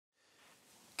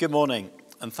Good morning,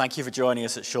 and thank you for joining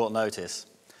us at short notice.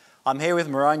 I'm here with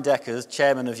Marijn Dekkers,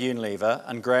 Chairman of Unilever,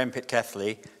 and Graeme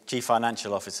Pitkethly, Chief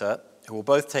Financial Officer, who will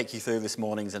both take you through this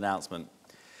morning's announcement.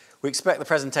 We expect the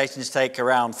presentation to take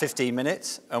around 15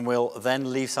 minutes, and we'll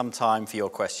then leave some time for your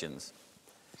questions.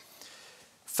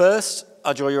 First,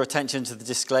 I draw your attention to the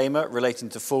disclaimer relating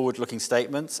to forward-looking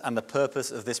statements and the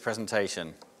purpose of this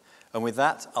presentation. And with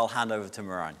that, I'll hand over to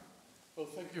Marijn. Well,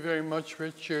 thank you very much,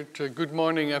 Richard. Good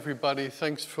morning, everybody.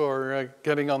 Thanks for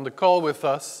getting on the call with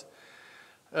us.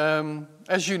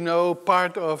 As you know,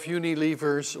 part of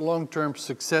Unilever's long-term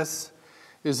success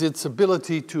is its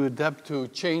ability to adapt to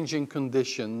changing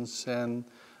conditions. And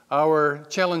our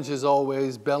challenge is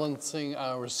always balancing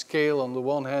our scale on the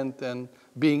one hand and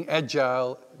being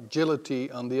agility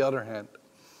on the other hand.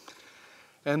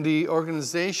 And the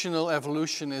organizational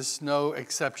evolution is no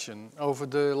exception. Over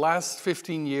the last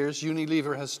 15 years,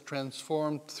 Unilever has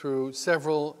transformed through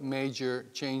several major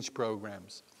change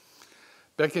programs.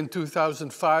 Back in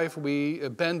 2005, we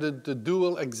abandoned the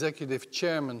dual executive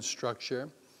chairman structure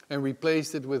and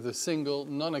replaced it with a single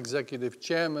non-executive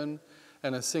chairman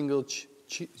and a single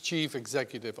chief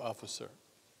executive officer.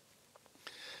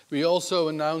 We also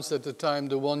announced at the time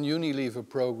the One Unilever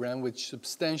program, which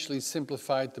substantially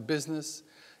simplified the business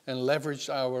and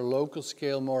leveraged our local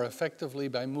scale more effectively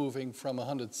by moving from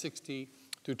 160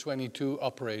 to 22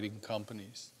 operating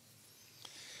companies.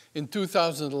 In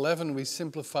 2011, we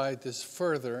simplified this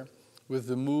further with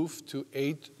the move to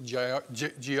 8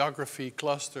 geography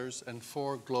clusters and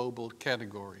 4 global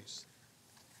categories.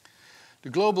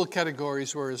 The global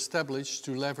categories were established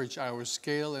to leverage our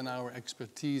scale and our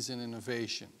expertise in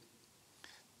innovation.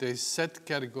 They set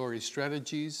category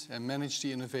strategies and manage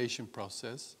the innovation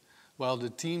process, while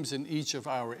the teams in each of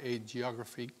our 8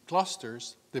 geography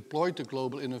clusters deployed the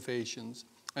global innovations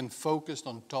and focused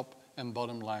on top and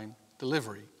bottom line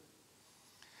delivery.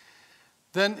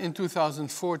 Then in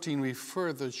 2014, we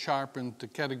further sharpened the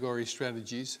category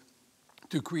strategies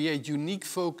to create unique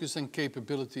focus and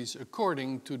capabilities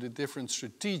according to the different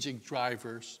strategic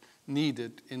drivers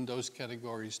needed in those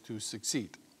categories to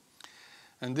succeed.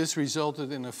 And this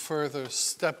resulted in a further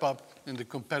step up in the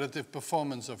competitive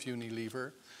performance of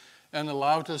Unilever and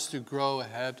allowed us to grow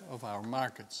ahead of our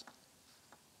markets.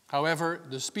 However,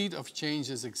 the speed of change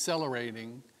is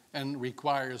accelerating and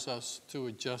requires us to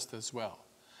adjust as well.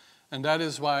 And that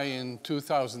is why in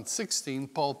 2016,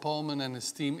 Paul Polman and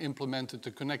his team implemented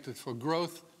the Connected for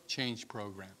Growth change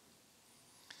program.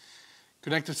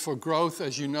 Connected for Growth,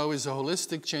 as you know, is a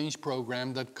holistic change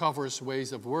program that covers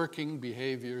ways of working,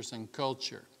 behaviors, and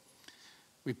culture.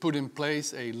 We put in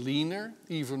place a leaner,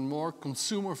 even more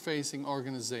consumer-facing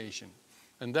organization,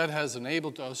 and that has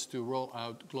enabled us to roll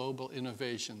out global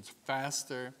innovations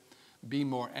faster, be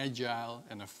more agile,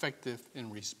 and effective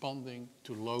in responding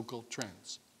to local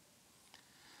trends.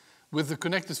 With the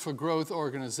Connected for Growth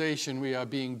organization, we are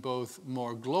being both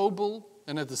more global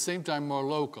and at the same time more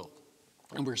local.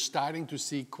 And we're starting to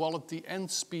see quality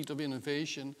and speed of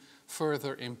innovation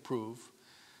further improve,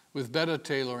 with better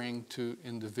tailoring to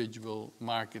individual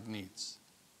market needs.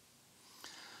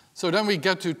 So then we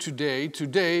get to today.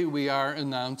 Today we are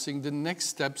announcing the next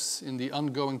steps in the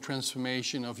ongoing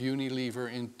transformation of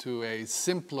Unilever into a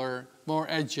simpler, more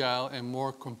agile, and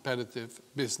more competitive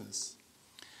business.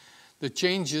 The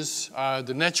changes are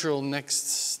the natural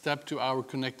next step to our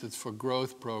Connected for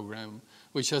Growth program,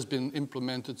 which has been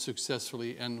implemented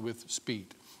successfully and with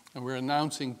speed. And we're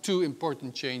announcing 2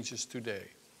 important changes today.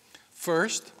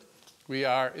 First, we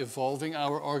are evolving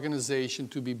our organization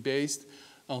to be based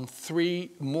on 3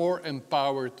 more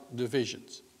empowered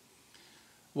divisions.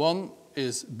 1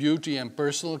 is beauty and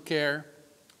personal care,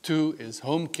 2 is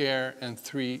home care, and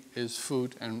 3 is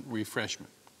food and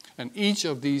refreshment. And each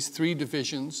of these 3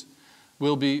 divisions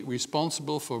will be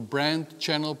responsible for brand,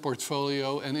 channel,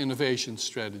 portfolio, and innovation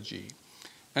strategy.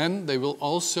 And they will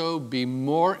also be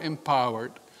more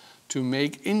empowered to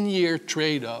make in-year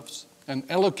trade-offs and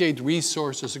allocate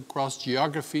resources across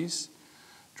geographies,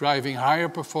 driving higher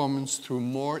performance through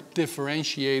more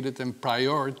differentiated and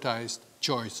prioritized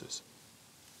choices.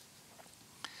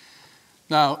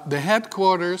 Now, the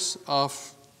headquarters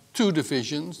of 2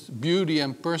 divisions, beauty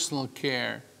and personal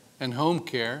care and home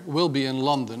care, will be in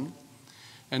London,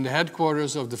 and the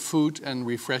headquarters of the food and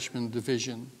refreshment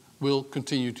division will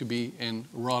continue to be in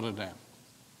Rotterdam.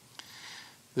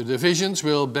 The divisions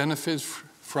will benefit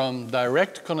from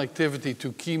direct connectivity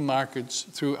to key markets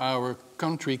through our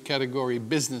country category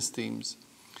business teams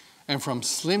and from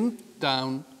slimmed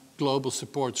down global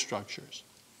support structures.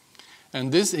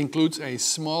 And this includes a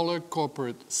smaller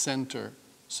corporate center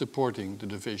supporting the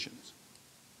divisions.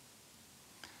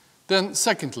 Then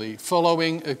secondly,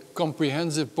 following a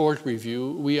comprehensive board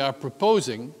review, we are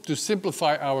proposing to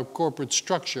simplify our corporate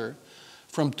structure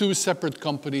from 2 separate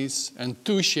companies and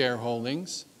 2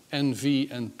 shareholdings, NV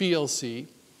and PLC,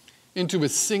 into a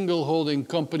single holding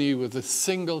company with a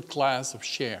single class of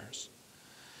shares.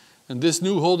 And this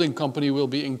new holding company will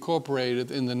be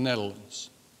incorporated in the Netherlands.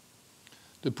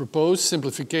 The proposed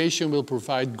simplification will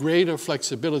provide greater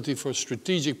flexibility for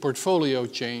strategic portfolio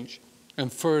change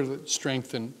and further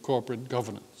strengthen corporate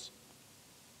governance.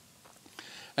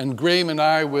 And Graeme and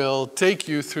I will take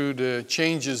you through the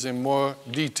changes in more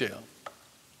detail.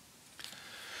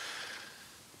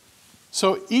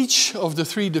 So each of the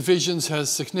 3 divisions has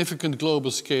significant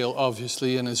global scale,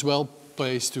 obviously, and is well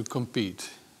placed to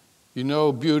compete. You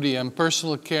know, beauty and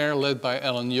personal care led by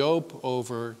Ellen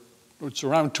Joop, it's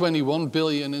around 21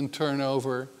 billion in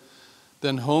turnover.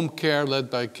 Then home care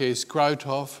led by Kees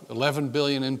Kruithof, 11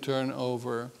 billion in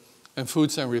turnover. And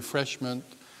foods and refreshment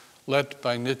led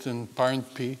by Nitin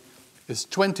Parnpi is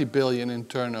 20 billion in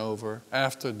turnover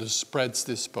after the spreads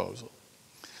disposal.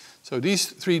 So these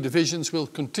 3 divisions will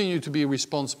continue to be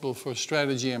responsible for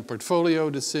strategy and portfolio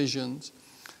decisions,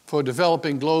 for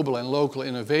developing global and local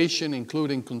innovation,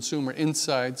 including consumer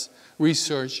insights,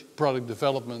 research, product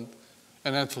development,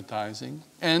 and advertising,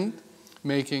 and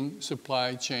making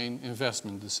supply chain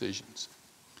investment decisions.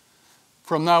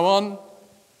 From now on,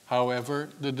 however,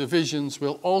 the divisions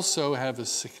will also have a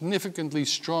significantly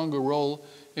stronger role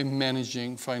in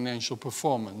managing financial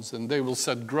performance, and they will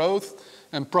set growth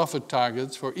and profit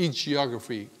targets for each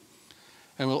geography,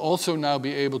 and will also now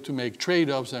be able to make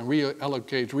trade-offs and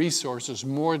reallocate resources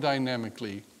more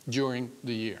dynamically during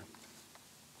the year.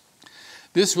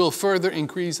 This will further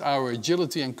increase our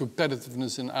agility and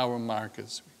competitiveness in our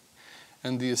markets.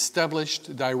 And the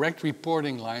established direct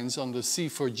reporting lines on the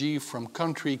C4G from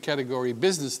country category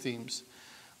business teams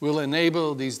will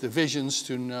enable these divisions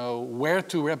to know where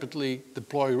to rapidly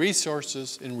deploy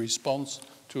resources in response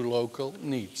to local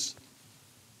needs.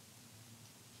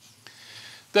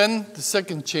 Then the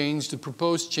second change, the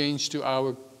proposed change to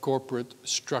our corporate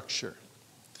structure.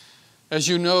 As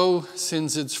you know,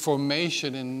 since its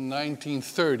formation in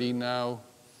 1930, now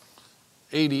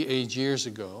 88 years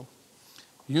ago,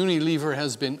 Unilever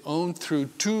has been owned through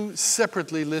 2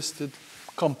 separately listed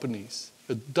companies,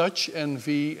 a Dutch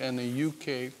NV and a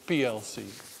UK PLC.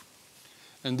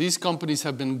 And these companies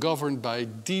have been governed by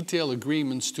detailed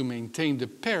agreements to maintain the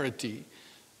parity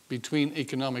between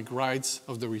economic rights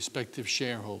of the respective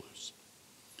shareholders.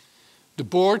 The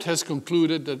board has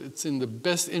concluded that it's in the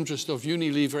best interest of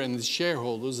Unilever and its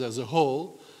shareholders as a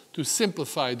whole to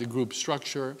simplify the group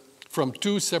structure from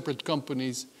 2 separate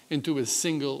companies into a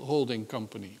single holding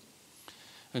company.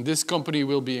 And this company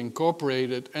will be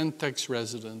incorporated and tax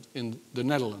resident in the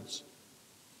Netherlands.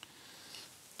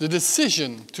 The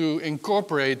decision to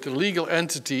incorporate the legal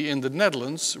entity in the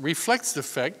Netherlands reflects the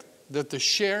fact that the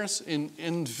shares in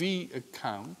NV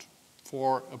account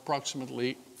for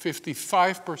approximately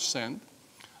 55%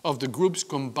 of the group's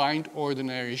combined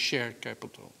ordinary share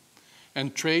capital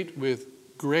and trade with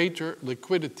greater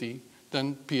liquidity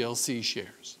than PLC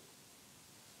shares.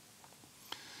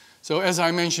 So as I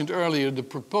mentioned earlier, the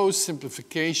proposed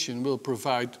simplification will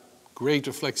provide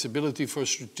greater flexibility for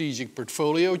strategic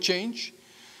portfolio change,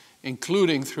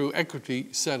 including through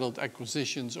equity-settled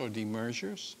acquisitions or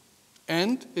demergers,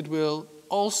 and it will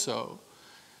also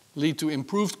lead to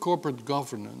improved corporate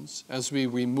governance as we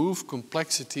remove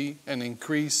complexity and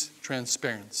increase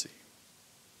transparency.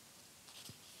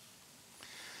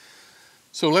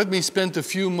 So let me spend a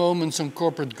few moments on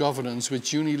corporate governance,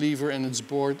 which Unilever and its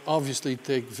board obviously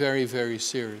take very, very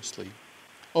seriously.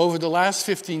 Over the last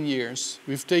 15 years,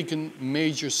 we've taken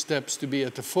major steps to be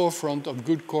at the forefront of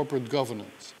good corporate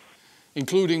governance,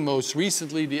 including most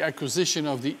recently the acquisition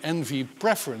of the NV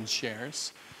preference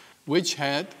shares, which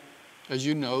had, as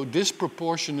you know,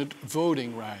 disproportionate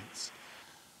voting rights.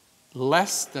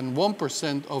 Less than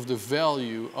 1% of the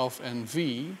value of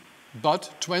NV,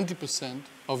 but 20%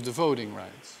 of the voting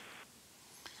rights.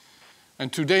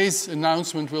 And today's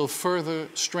announcement will further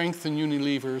strengthen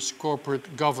Unilever's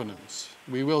corporate governance.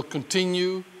 We will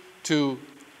continue to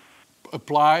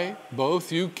apply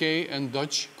both UK and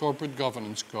Dutch corporate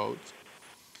governance codes.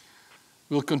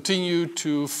 We'll continue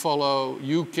to follow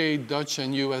UK, Dutch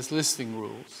and US listing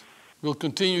rules. We'll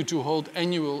continue to hold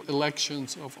annual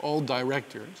elections of all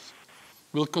directors.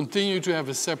 We'll continue to have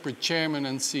a separate chairman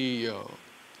and CEO.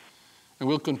 And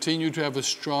we'll continue to have a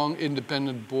strong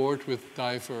independent board with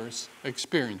diverse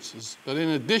experiences. But in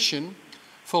addition,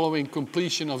 following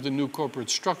completion of the new corporate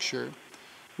structure,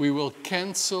 we will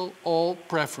cancel all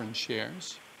preference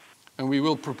shares, and we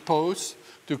will propose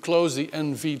to close the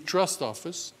NV Trust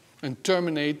Office and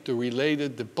terminate the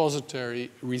related depositary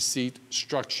receipt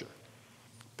structure.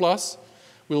 Plus,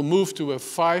 we'll move to a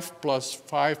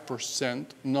 5+5%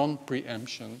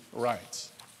 non-preemption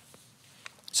rights.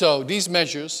 So these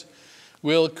measures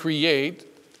will create,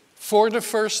 for the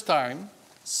first time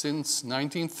since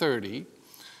 1930,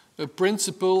 a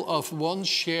principle of one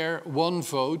share, one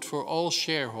vote for all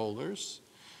shareholders,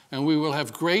 and we will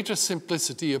have greater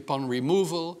simplicity upon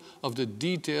removal of the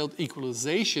detailed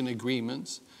equalization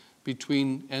agreements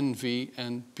between NV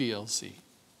and PLC.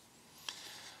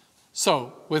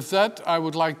 So, with that, I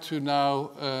would like to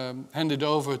now hand it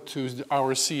over to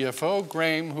our CFO,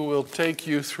 Graeme, who will take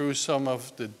you through some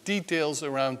of the details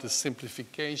around the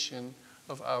simplification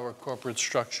of our corporate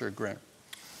structure. Graeme.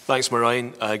 Thanks,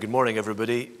 Marijn. Good morning,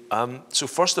 everybody. So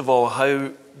first of all,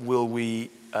 how will we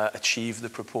achieve the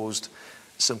proposed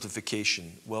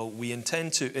simplification? Well, we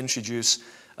intend to introduce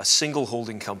a single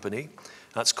holding company,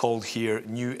 that's called here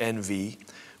New NV,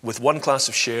 with one class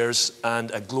of shares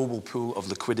and a global pool of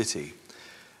liquidity.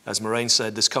 As Marijn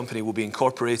said, this company will be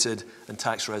incorporated and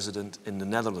tax resident in the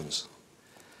Netherlands.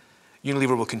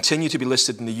 Unilever will continue to be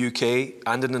listed in the UK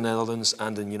and in the Netherlands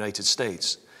and in the United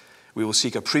States. We will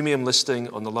seek a premium listing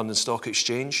on the London Stock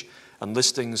Exchange and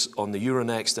listings on the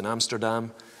Euronext in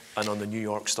Amsterdam and on the New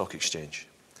York Stock Exchange.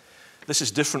 This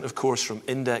is different, of course, from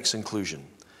index inclusion.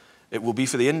 It will be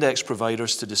for the index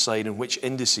providers to decide in which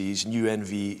indices New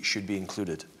NV should be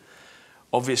included.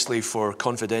 Obviously, for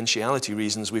confidentiality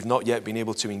reasons, we've not yet been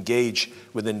able to engage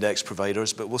with index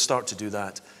providers, but we'll start to do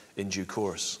that in due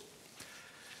course.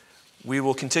 We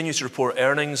will continue to report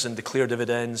earnings and declare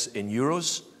dividends in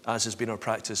euros, as has been our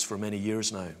practice for many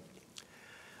years now.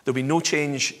 There'll be no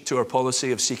change to our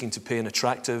policy of seeking to pay an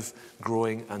attractive,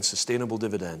 growing and sustainable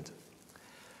dividend.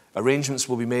 Arrangements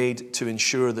will be made to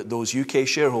ensure that those UK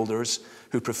shareholders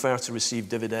who prefer to receive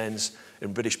dividends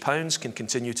in British pounds can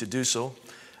continue to do so,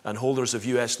 and holders of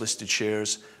US listed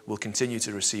shares will continue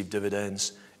to receive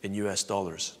dividends in US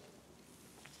dollars.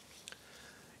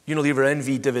 Unilever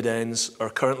NV dividends are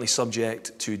currently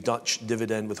subject to Dutch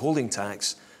dividend withholding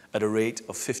tax at a rate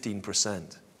of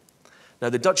 15%. Now,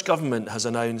 the Dutch government has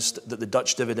announced that the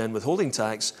Dutch dividend withholding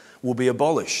tax will be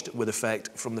abolished with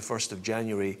effect from the 1st of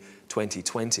January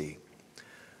 2020.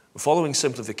 Following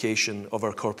simplification of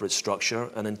our corporate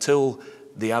structure and until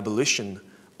the abolition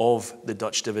of the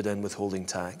Dutch dividend withholding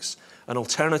tax, an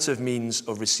alternative means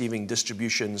of receiving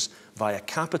distributions via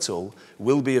capital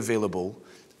will be available,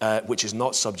 which is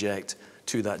not subject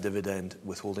to that dividend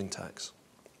withholding tax.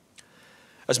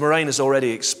 As Marijn has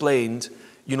already explained,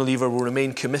 Unilever will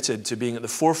remain committed to being at the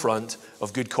forefront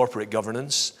of good corporate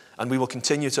governance, and we will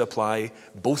continue to apply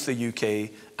both the UK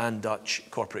and Dutch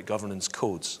corporate governance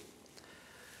codes.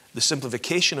 The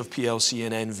simplification of PLC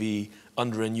and NV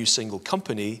under a new single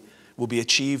company will be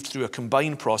achieved through a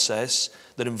combined process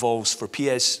that involves for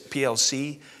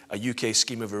PLC a UK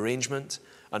scheme of arrangement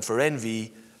and for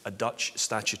NV a Dutch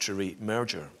statutory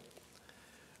merger.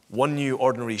 One new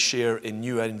ordinary share in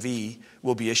New NV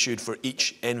will be issued for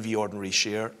each NV ordinary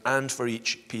share and for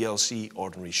each PLC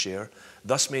ordinary share,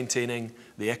 thus maintaining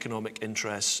the economic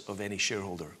interests of any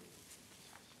shareholder.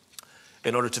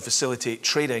 In order to facilitate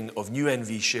trading of New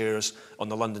NV shares on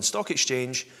the London Stock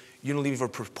Exchange,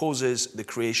 Unilever proposes the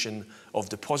creation of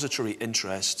depository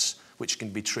interests which can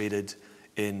be traded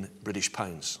in British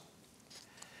pounds.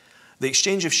 The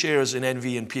exchange of shares in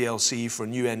NV and PLC for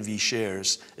New NV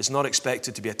shares is not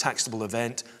expected to be a taxable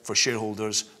event for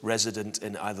shareholders resident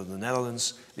in either the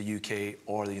Netherlands, the UK,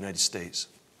 or the United States.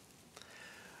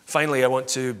 Finally, I want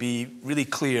to be really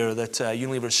clear that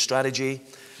Unilever's strategy,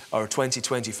 our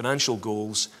 2020 financial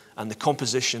goals, and the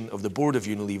composition of the board of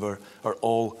Unilever are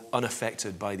all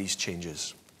unaffected by these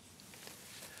changes.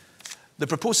 The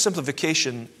proposed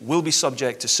simplification will be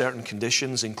subject to certain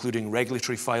conditions, including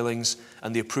regulatory filings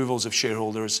and the approvals of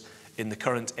shareholders in the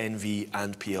current NV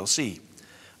and PLC.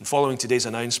 And following today's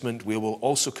announcement, we will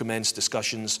also commence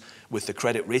discussions with the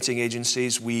credit rating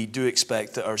agencies. We do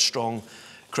expect that our strong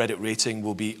credit rating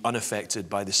will be unaffected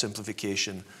by the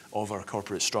simplification of our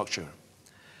corporate structure.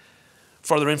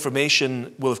 Further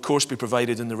information will of course be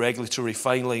provided in the regulatory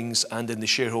filings and in the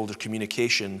shareholder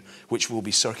communication, which will be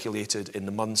circulated in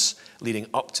the months leading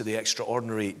up to the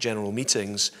extraordinary general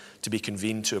meetings to be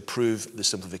convened to approve the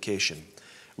simplification.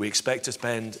 We expect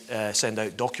to send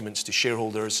out documents to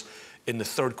shareholders in the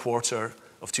third quarter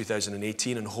of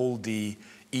 2018 and hold the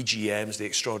EGMs, the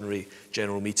extraordinary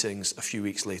general meetings, a few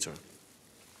weeks later.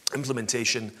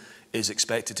 Implementation is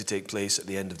expected to take place at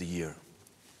the end of the year.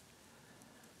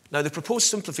 Now, the proposed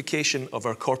simplification of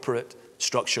our corporate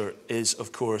structure is,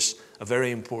 of course, a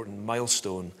very important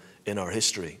milestone in our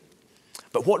history.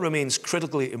 But what remains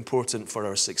critically important for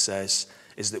our success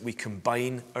is that we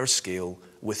combine our scale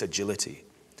with agility.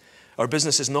 Our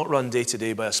business is not run day to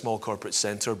day by a small corporate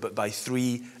centre, but by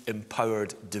 3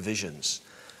 empowered divisions.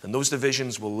 And those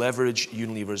divisions will leverage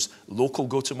Unilever's local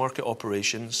go-to-market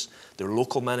operations, their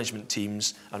local management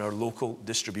teams, and our local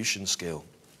distribution scale.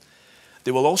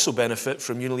 They will also benefit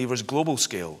from Unilever's global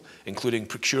scale, including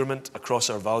procurement across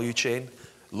our value chain,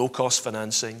 low-cost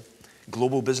financing,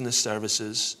 global business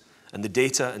services, and the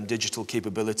data and digital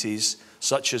capabilities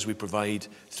such as we provide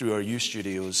through our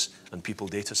U-Studios and People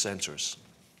Data Centres.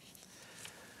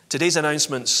 Today's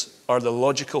announcements are the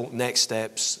logical next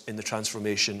steps in the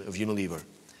transformation of Unilever.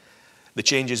 The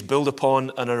changes build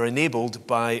upon and are enabled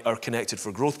by our Connected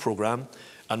for Growth programme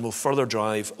and will further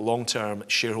drive long-term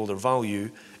shareholder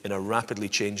value in a rapidly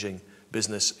changing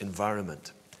business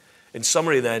environment. In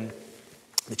summary then,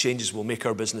 the changes will make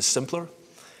our business simpler.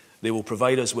 They will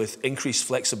provide us with increased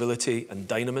flexibility and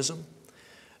dynamism.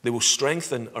 They will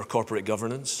strengthen our corporate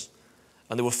governance.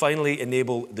 And they will finally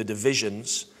enable the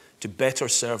divisions to better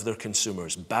serve their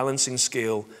consumers, balancing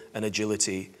scale and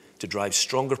agility to drive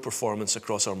stronger performance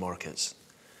across our markets.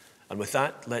 And with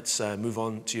that, let's move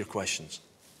on to your questions.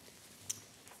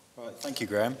 All right, thank you,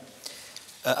 Graeme.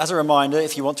 As a reminder,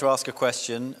 if you want to ask a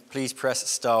question, please press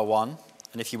 *1.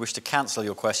 And if you wish to cancel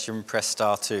your question, press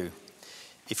 *2.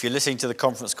 If you're listening to the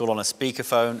conference call on a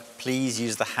speakerphone, please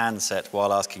use the handset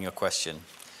while asking your question.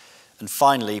 And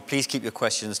finally, please keep your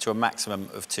questions to a maximum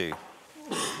of 2.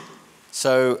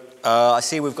 So I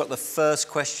see we've got the first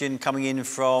question coming in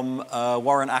from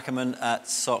Warren Ackerman at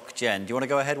Soc Gen. Do you want to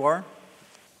go ahead, Warren?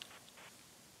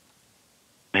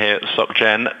 Here at Soc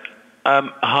Gen.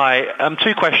 Hi,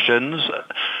 2 questions.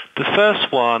 The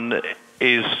first one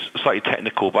is slightly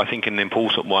technical, but I think an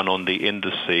important one on the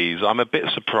indices. I'm a bit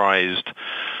surprised,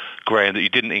 Graeme, that you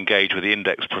didn't engage with the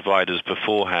index providers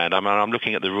beforehand. I mean, I'm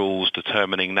looking at the rules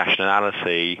determining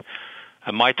nationality,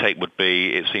 and my take would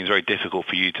be it seems very difficult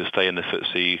for you to stay in the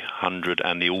FTSE 100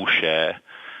 and the all-share.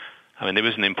 I mean, there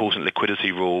is an important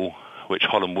liquidity rule which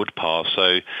Holland would pass,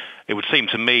 so it would seem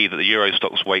to me that the Euro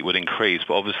stocks weight would increase,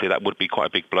 but obviously that would be quite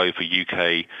a big blow for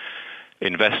UK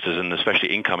investors and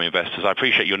especially income investors. I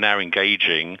appreciate you're now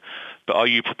engaging, but are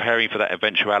you preparing for that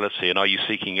eventuality, and are you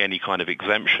seeking any kind of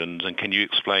exemptions? And can you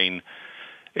explain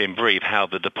in brief how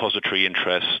the depository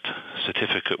interest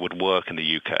certificate would work in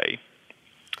the UK?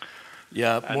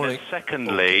 Yeah, morning. And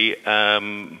secondly,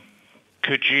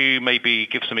 could you maybe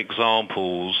give some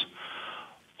examples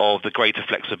of the greater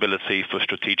flexibility for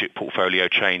strategic portfolio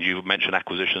change? You mentioned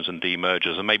acquisitions and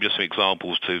demergers, and maybe just some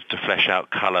examples to flesh out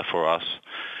colour for us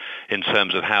in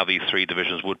terms of how these 3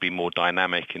 divisions would be more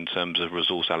dynamic in terms of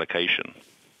resource allocation.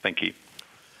 Thank you.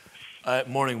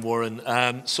 Morning, Warren.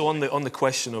 So on the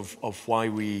question of why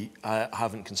we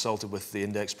haven't consulted with the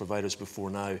index providers before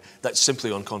now, that's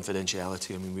simply on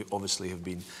confidentiality. I mean, we obviously have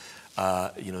been,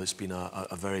 it's been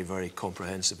a very, very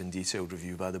comprehensive and detailed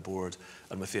review by the board,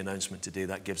 and with the announcement today,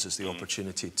 that gives us the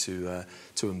opportunity to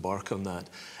embark on that.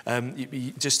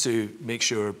 Just to make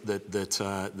sure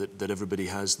that everybody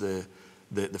has the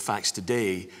facts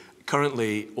today.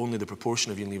 Currently, only the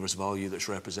proportion of Unilever's value that's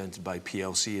represented by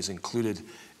PLC is included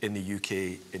in the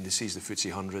UK indices, the FTSE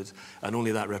 100, and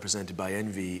only that represented by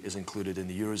NV is included in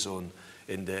the Eurozone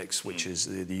index, which is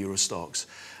the Euro stocks.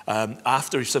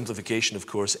 After simplification, of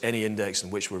course, any index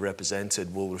in which we're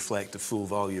represented will reflect the full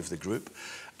value of the group.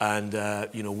 And,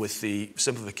 with the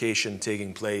simplification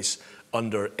taking place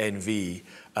under NV,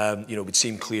 it would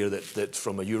seem clear that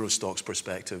from a Euro stocks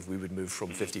perspective, we would move from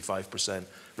 55%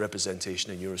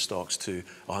 representation in Euro stocks to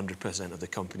 100% of the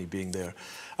company being there.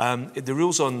 The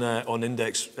rules on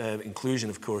index inclusion,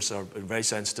 of course, are very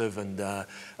sensitive and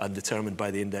determined by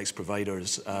the index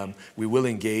providers. We will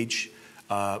engage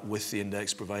with the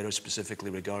index providers,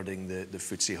 specifically regarding the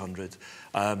FTSE 100,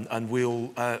 and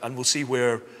we'll see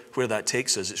where that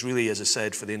takes us. It's really, as I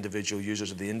said, for the individual users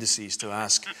of the indices to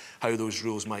ask how those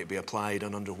rules might be applied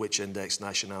and under which index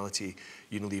nationality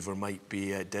Unilever might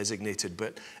be designated.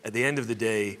 But at the end of the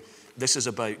day, this is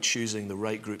about choosing the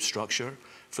right group structure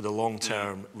for the long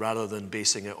term, rather than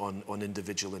basing it on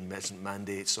individual investment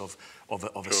mandates of a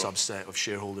subset of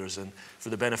shareholders. And for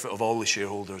the benefit of all the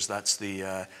shareholders, that's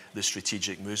the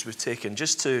strategic moves we've taken.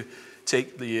 Just to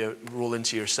roll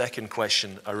into your second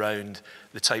question around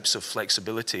the types of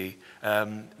flexibility,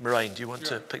 Marijn, do you want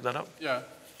to pick that up? Yeah,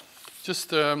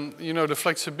 just the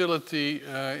flexibility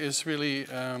is really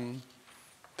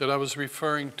that I was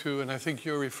referring to, and I think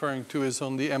you're referring to, is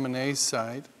on the M&A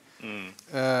side.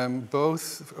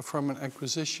 Both from an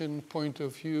acquisition point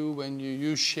of view, when you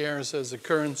use shares as a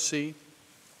currency,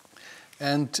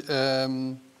 and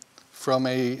from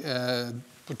a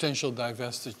potential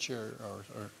divestiture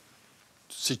or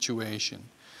situation.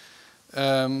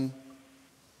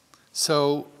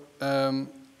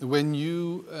 When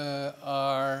you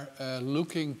are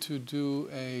looking to do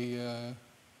a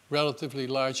relatively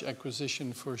large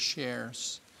acquisition for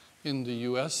shares in the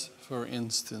US, for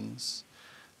instance,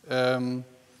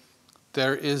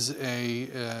 there is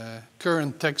a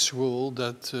current tax rule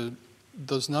that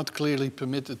does not clearly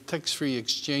permit a tax-free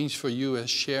exchange for US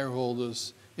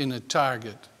shareholders in a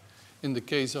target in the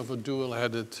case of a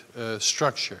dual-headed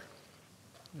structure.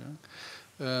 Yeah?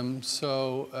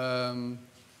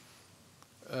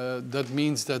 That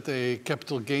means that a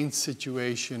capital gains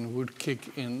situation would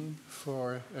kick in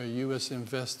for US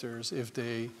investors if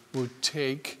they would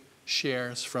take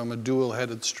shares from a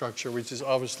dual-headed structure, which is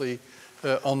obviously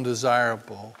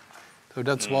undesirable. So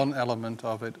that's one element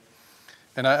of it.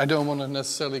 And I don't want to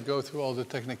necessarily go through all the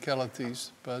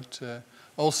technicalities, but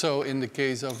also in the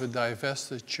case of a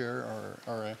divestiture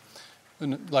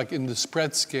like in the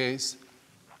spreads case,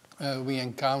 we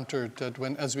encountered that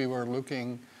as we were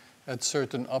looking at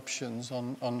certain options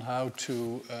on how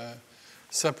to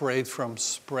separate from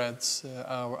spreads,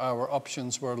 our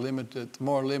options were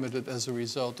more limited as a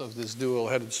result of this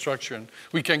dual-headed structure. And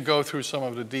we can go through some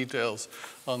of the details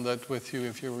on that with you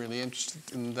if you're really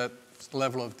interested in that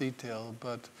level of detail.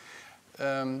 But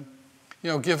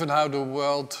given how the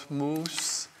world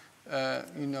moves,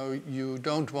 you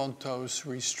don't want those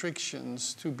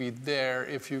restrictions to be there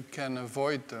if you can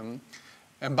avoid them.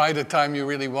 And by the time you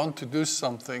really want to do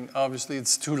something, obviously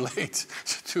it's too late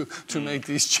to make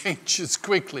these changes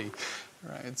quickly,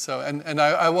 right? So, and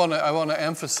I want to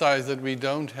emphasize that we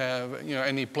don't have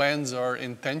any plans or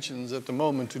intentions at the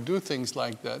moment to do things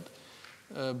like that,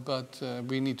 but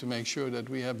we need to make sure that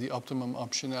we have the optimum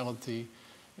optionality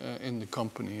in the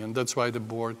company, and that's why the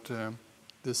board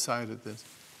decided this.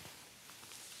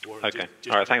 Okay.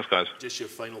 All right. Thanks, guys. Just your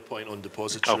final point on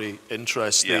depository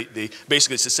interest. Yeah.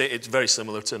 Basically, it's to say it's very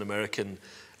similar to an American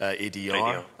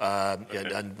ADR.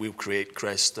 Okay. And we'll create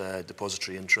CREST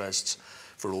depository interests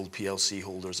for old PLC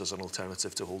holders as an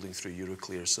alternative to holding through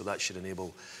Euroclear. So that should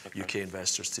enable UK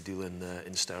investors to deal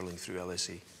in sterling through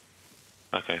LSE.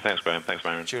 Okay. Thanks, Graeme. Thanks,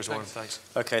 Marijn. Cheers, Warren. Thanks.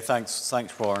 Okay. Thanks,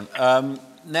 Warren.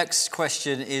 Next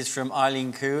question is from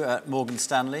Eileen Khoo at Morgan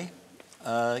Stanley.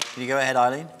 Can you go ahead,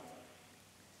 Eileen?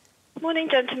 Morning,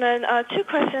 gentlemen. Two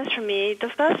questions from me. The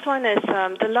first one is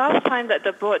the last time that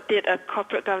the board did a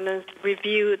corporate governance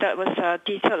review that was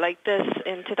detailed like this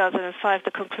in 2005,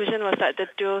 the conclusion was that the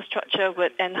dual structure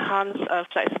would enhance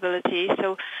flexibility.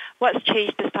 So what's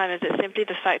changed this time? Is it simply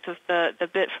the fact of the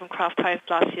bid from Kraft Heinz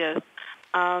last year?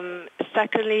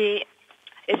 Secondly,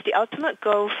 is the ultimate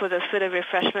goal for the food and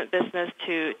refreshment business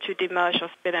to demerge or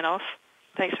spin it off?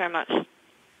 Thanks very much.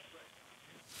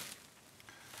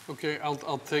 Okay,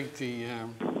 I'll take the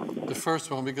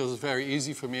first one because it's very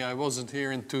easy for me. I wasn't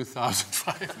here in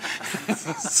 2005,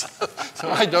 so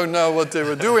I don't know what they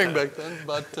were doing back then.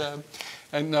 But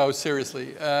and no,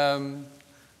 seriously,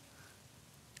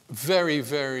 very,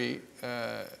 very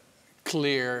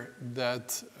clear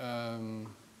that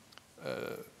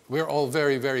we're all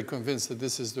very, very convinced that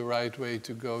this is the right way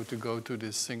to go to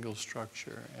this single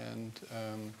structure. And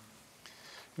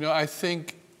I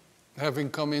think, having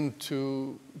come in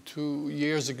 2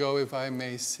 years ago, if I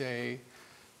may say,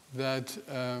 that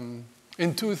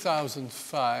in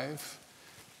 2005,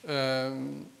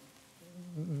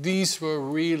 these were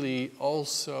really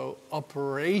also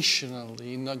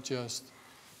operationally, not just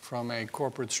from a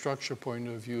corporate structure point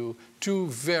of view, two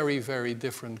very, very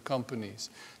different companies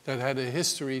that had a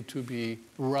history to be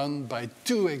run by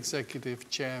two executive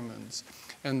chairmen.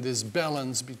 And this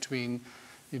balance between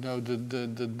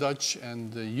the Dutch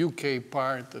and the UK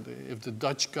part, that if the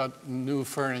Dutch got new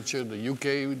furniture, the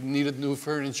UK needed new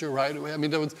furniture right away. I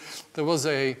mean, there was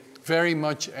a very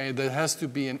much there has to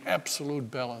be an absolute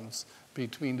balance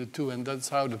between the two, and that's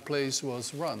how the place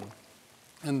was run.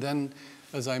 And then,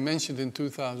 as I mentioned in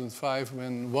 2005,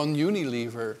 when One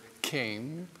Unilever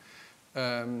came,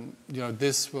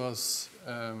 this was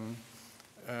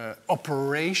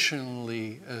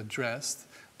operationally addressed,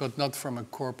 but not from a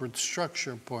corporate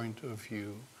structure point of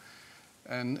view.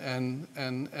 And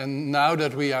now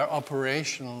that we are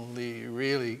operationally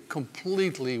really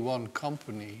completely one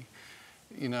company,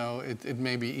 it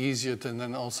may be easier to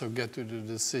then also get to the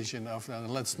decision of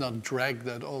let's not drag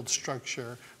that old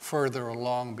structure further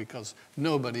along because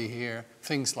nobody here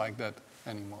thinks like that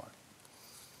anymore.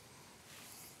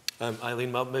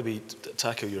 Eileen, I'll maybe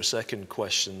tackle your second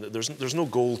question. There's no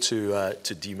goal to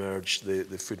demerge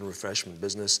the food and refreshment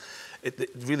business.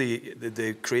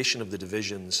 The creation of the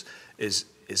divisions is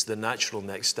the natural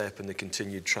next step in the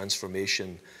continued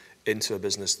transformation into a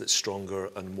business that's stronger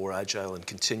and more agile and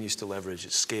continues to leverage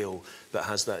its scale, that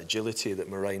has that agility that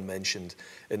Marijn mentioned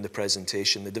in the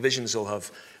presentation. The divisions will have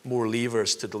more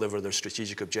levers to deliver their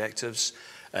strategic objectives,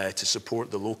 to support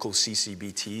the local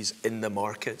CCBTs in the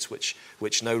markets, which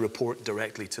now report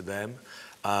directly to them,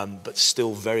 but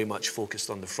still very much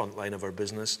focused on the front line of our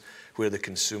business, where the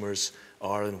consumers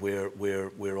are and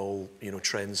where all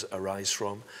trends arise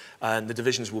from. And the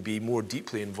divisions will be more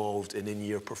deeply involved in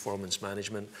in-year performance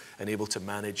management and able to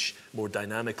manage more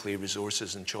dynamically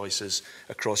resources and choices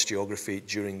across geography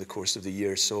during the course of the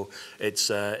year. So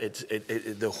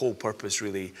the whole purpose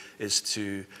really is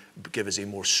to give us a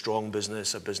more strong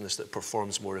business, a business that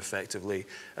performs more effectively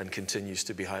and continues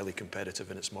to be highly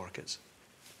competitive in its markets.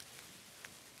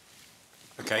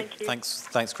 Okay,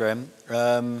 thanks, Graeme.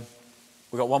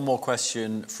 We've got one more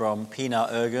question from Pinar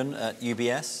Ergun at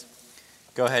UBS.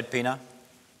 Go ahead, Pinar.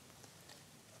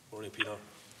 Morning, Pinar.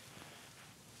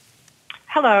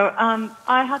 Hello.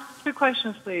 I had 2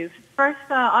 questions, please. First,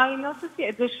 I noticed the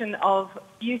addition of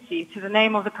beauty to the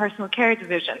name of the personal care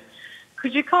division.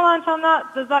 Could you comment on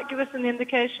that? Does that give us an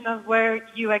indication of where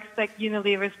you expect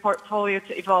Unilever's portfolio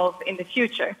to evolve in the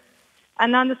future?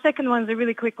 And then the second one is a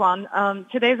really quick one.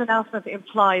 Today's announcement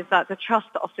implies that the trust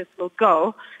office will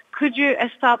go. Could you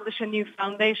establish a new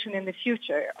foundation in the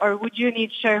future, or would you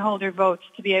need shareholder votes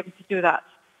to be able to do that?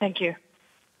 Thank you.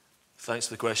 Thanks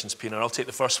for the questions, Pinar. I'll take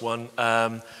the first one.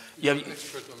 You're an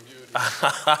expert on beauty.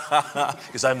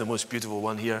 Because I'm the most beautiful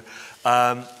one here.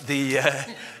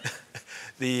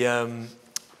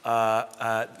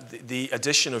 The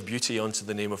addition of beauty onto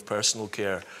the name of personal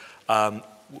care,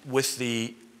 with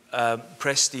the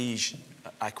prestige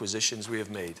acquisitions we have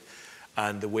made,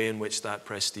 and the way in which that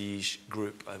prestige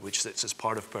group, which sits as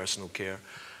part of personal care,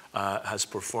 has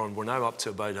performed. We're now up to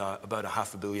about a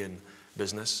 $500 million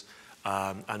business,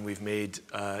 and we've made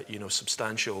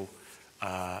substantial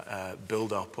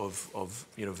build-up of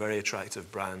very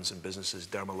attractive brands and businesses: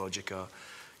 Dermalogica,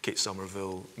 Kate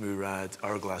Somerville, Murad,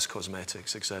 Hourglass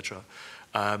Cosmetics, etc.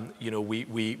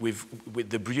 With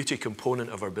the beauty component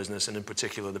of our business, and in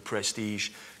particular the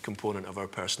prestige component of our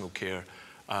personal care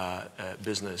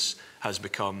business, has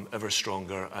become ever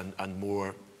stronger and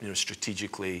more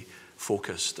strategically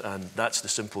focused. And that's the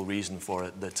simple reason for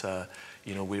it, that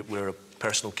we're a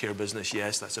personal care business.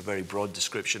 Yes, that's a very broad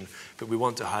description, but we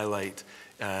want to highlight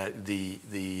the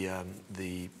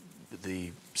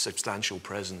substantial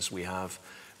presence we have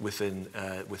within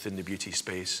the beauty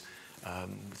space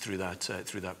through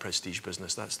that prestige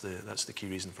business. That's the key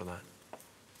reason for that.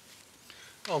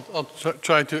 I'll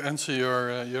try to answer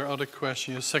your other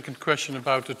question, your second question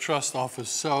about the trust office.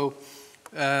 So,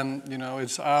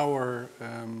 it's our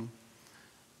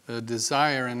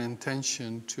desire and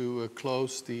intention to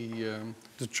close the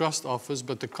trust office,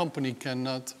 but the company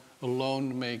cannot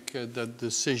alone make that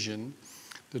decision.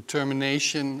 The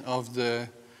termination of the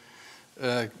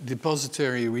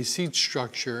depositary receipt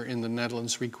structure in the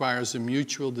Netherlands requires a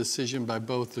mutual decision by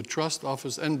both the trust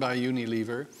office and by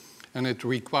Unilever, and it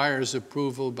requires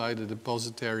approval by the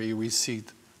depositary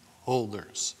receipt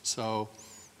holders. So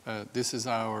this is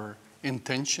our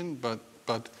intention, but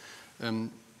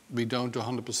we don't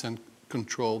 100%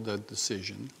 control that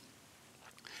decision.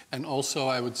 And also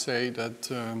I would say that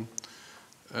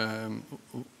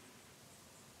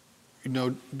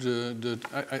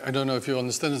I don't know if you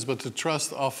understand this, but the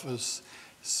trust office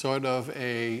sort of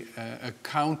a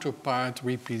counterpart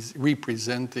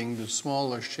representing the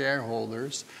smaller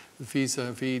shareholders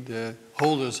vis-à-vis the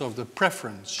holders of the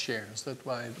preference shares. That's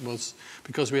why it was,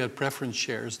 because we had preference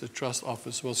shares, the trust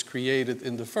office was created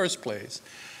in the first place.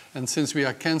 And since we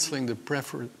are cancelling the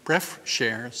pref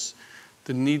shares,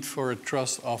 the need for a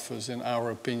trust office, in our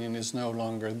opinion, is no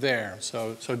longer there.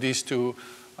 So these two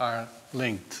are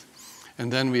linked.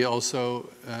 And then we also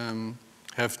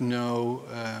have no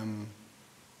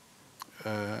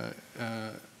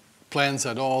plans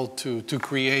at all to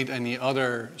create any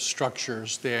other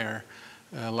structures there,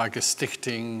 like a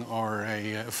stichting or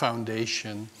a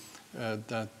foundation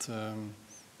that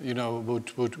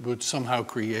would somehow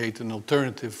create an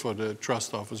alternative for the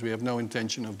trust office. We have no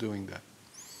intention of doing that.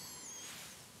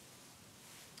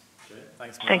 Okay,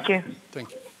 thanks, Marijn. Thank you.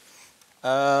 Thank you.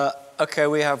 Okay,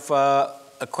 we have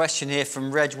a question here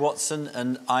from Reg Watson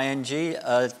and ING.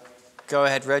 Go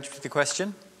ahead, Reg, with the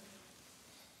question.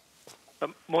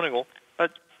 Morning all.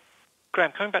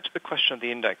 Graeme, coming back to the question of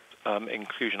the index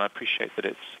inclusion, I appreciate that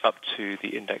it's up to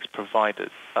the index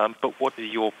providers, but what is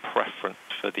your preference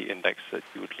for the index that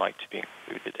you would like to be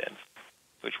included in?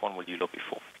 Which one will you lobby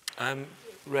for?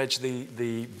 Reg,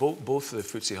 both the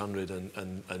FTSE 100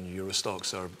 and Euro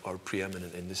stocks are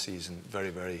preeminent indices and very,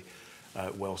 very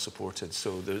well supported.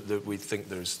 So we think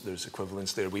there's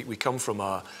equivalence there. We come from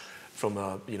a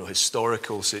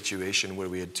historical situation where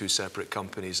we had two separate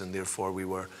companies, and therefore we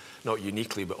were not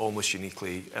uniquely but almost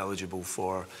uniquely eligible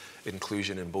for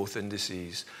inclusion in both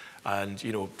indices. And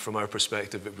from our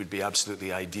perspective, it would be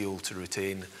absolutely ideal to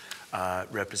retain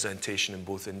representation in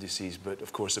both indices, but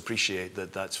of course appreciate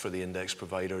that that's for the index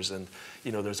providers, and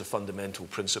there's a fundamental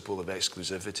principle of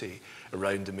exclusivity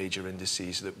around the major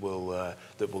indices that will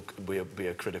be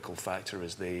a critical factor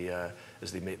as they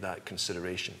make that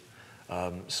consideration.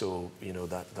 So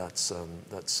that's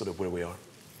sort of where we are.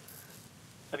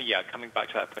 Yeah, coming back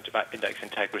to that point about index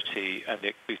integrity and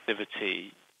the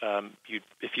exclusivity,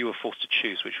 if you were forced to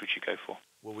choose, which would you go for?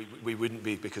 Well, we wouldn't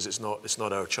be, because it's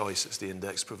not our choice. It's the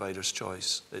index provider's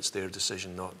choice. It's their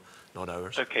decision, not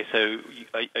ours. Okay, so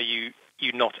are you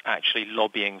not actually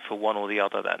lobbying for one or the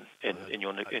other then in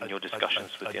your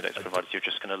discussions with the index providers? You're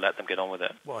just going to let them get on with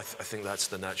it? Well, I think that's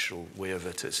the natural way of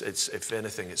it. It's if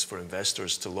anything, it's for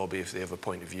investors to lobby if they have a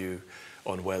point of view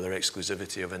on whether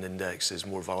exclusivity of an index is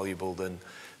more valuable than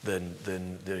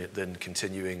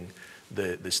continuing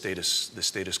the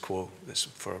status quo. It's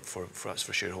for us,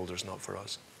 for shareholders, not for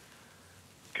us.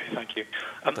 Okay, thank you.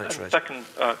 Thanks, and second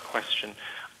question.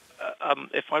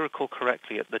 If I recall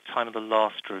correctly, at the time of the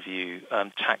last review,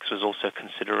 tax was also a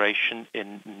consideration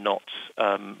in not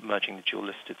merging the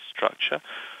dual-listed structure.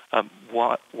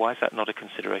 Why is that not a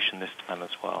consideration this time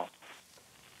as well?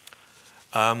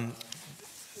 I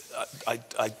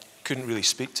couldn't really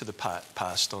speak to the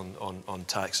past on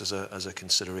tax as a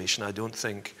consideration. I don't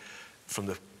think, from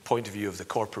the point of view of the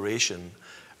corporation,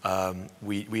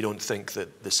 we don't think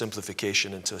that the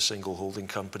simplification into a single holding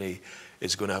company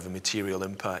is going to have a material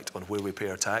impact on where we pay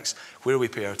our tax. Where we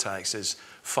pay our tax is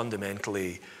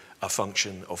fundamentally a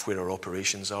function of where our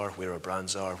operations are, where our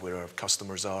brands are, where our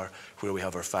customers are, where we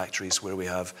have our factories, where we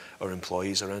have our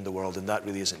employees around the world, and that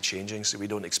really isn't changing. So we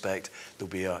don't expect there'll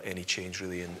be any change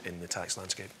really in the tax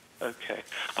landscape. Okay.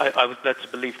 I was led to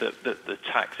believe that the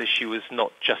tax issue is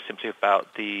not just simply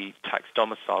about the tax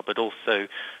domicile, but also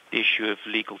the issue of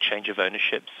legal change of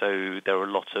ownership. So there are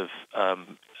a lot of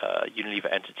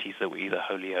Unilever entities that were either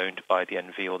wholly owned by the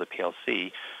NV or the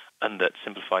PLC, and that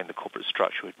simplifying the corporate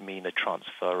structure would mean a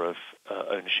transfer of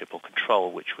ownership or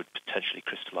control, which would potentially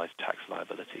crystallize tax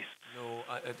liabilities. No,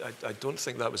 I don't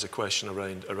think that was a question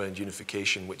around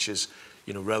unification, which is,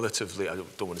 relatively, I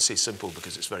don't want to say simple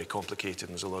because it's very complicated and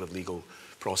there's a lot of legal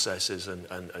processes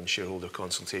and shareholder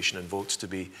consultation and votes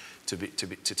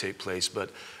to take place.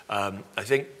 But I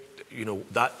think,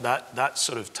 that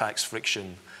sort of tax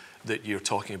friction that you're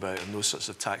talking about and those sorts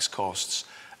of tax costs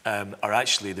are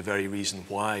actually the very reason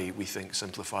why we think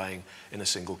simplifying in a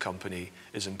single company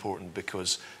is important,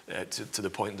 because to the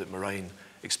point that Marijn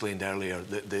explained earlier,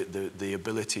 the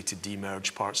ability to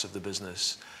demerge parts of the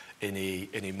business in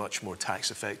a much more tax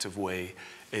effective way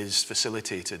is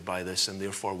facilitated by this, and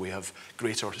therefore we have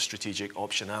greater strategic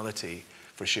optionality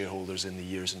for shareholders in the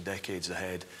years and decades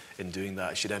ahead in doing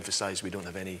that. I should emphasize we don't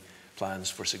have any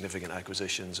plans for significant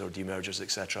acquisitions or demergers,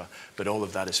 etc. But all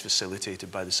of that is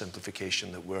facilitated by the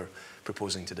simplification that we're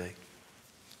proposing today.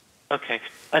 Okay.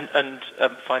 And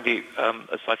finally,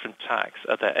 aside from tax,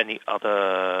 are there any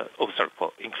other,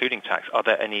 including tax, are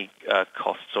there any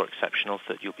costs or exceptionals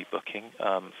that you'll be booking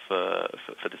for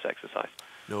this exercise?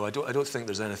 No, I don't think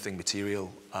there's anything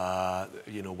material,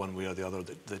 one way or the other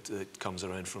that comes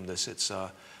around from this. It's,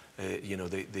 not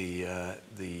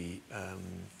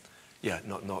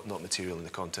material in the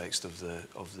context of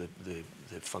the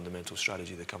fundamental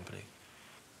strategy of the company.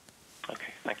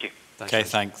 Okay, thank you.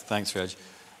 Thanks, Reg.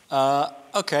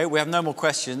 Okay, we have no more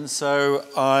questions, so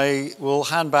I will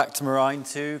hand back to Marijn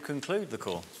to conclude the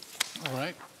call. All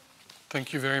right.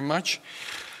 Thank you very much.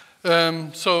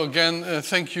 So again,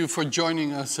 thank you for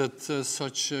joining us at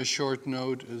such a short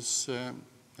notice.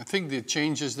 I think the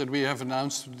changes that we have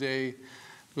announced today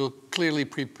will clearly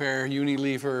prepare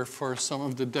Unilever for some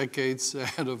of the decades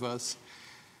ahead of us.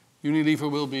 Unilever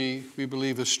will be, we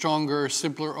believe, a stronger,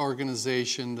 simpler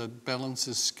organization that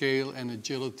balances scale and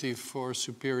agility for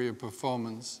superior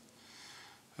performance.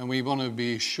 And we want to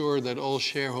be sure that all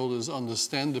shareholders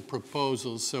understand the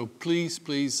proposals. So please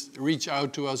reach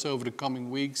out to us over the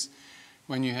coming weeks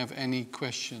when you have any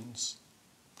questions.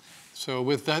 So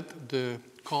with that, the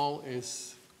call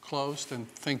is closed, and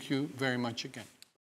thank you very much again.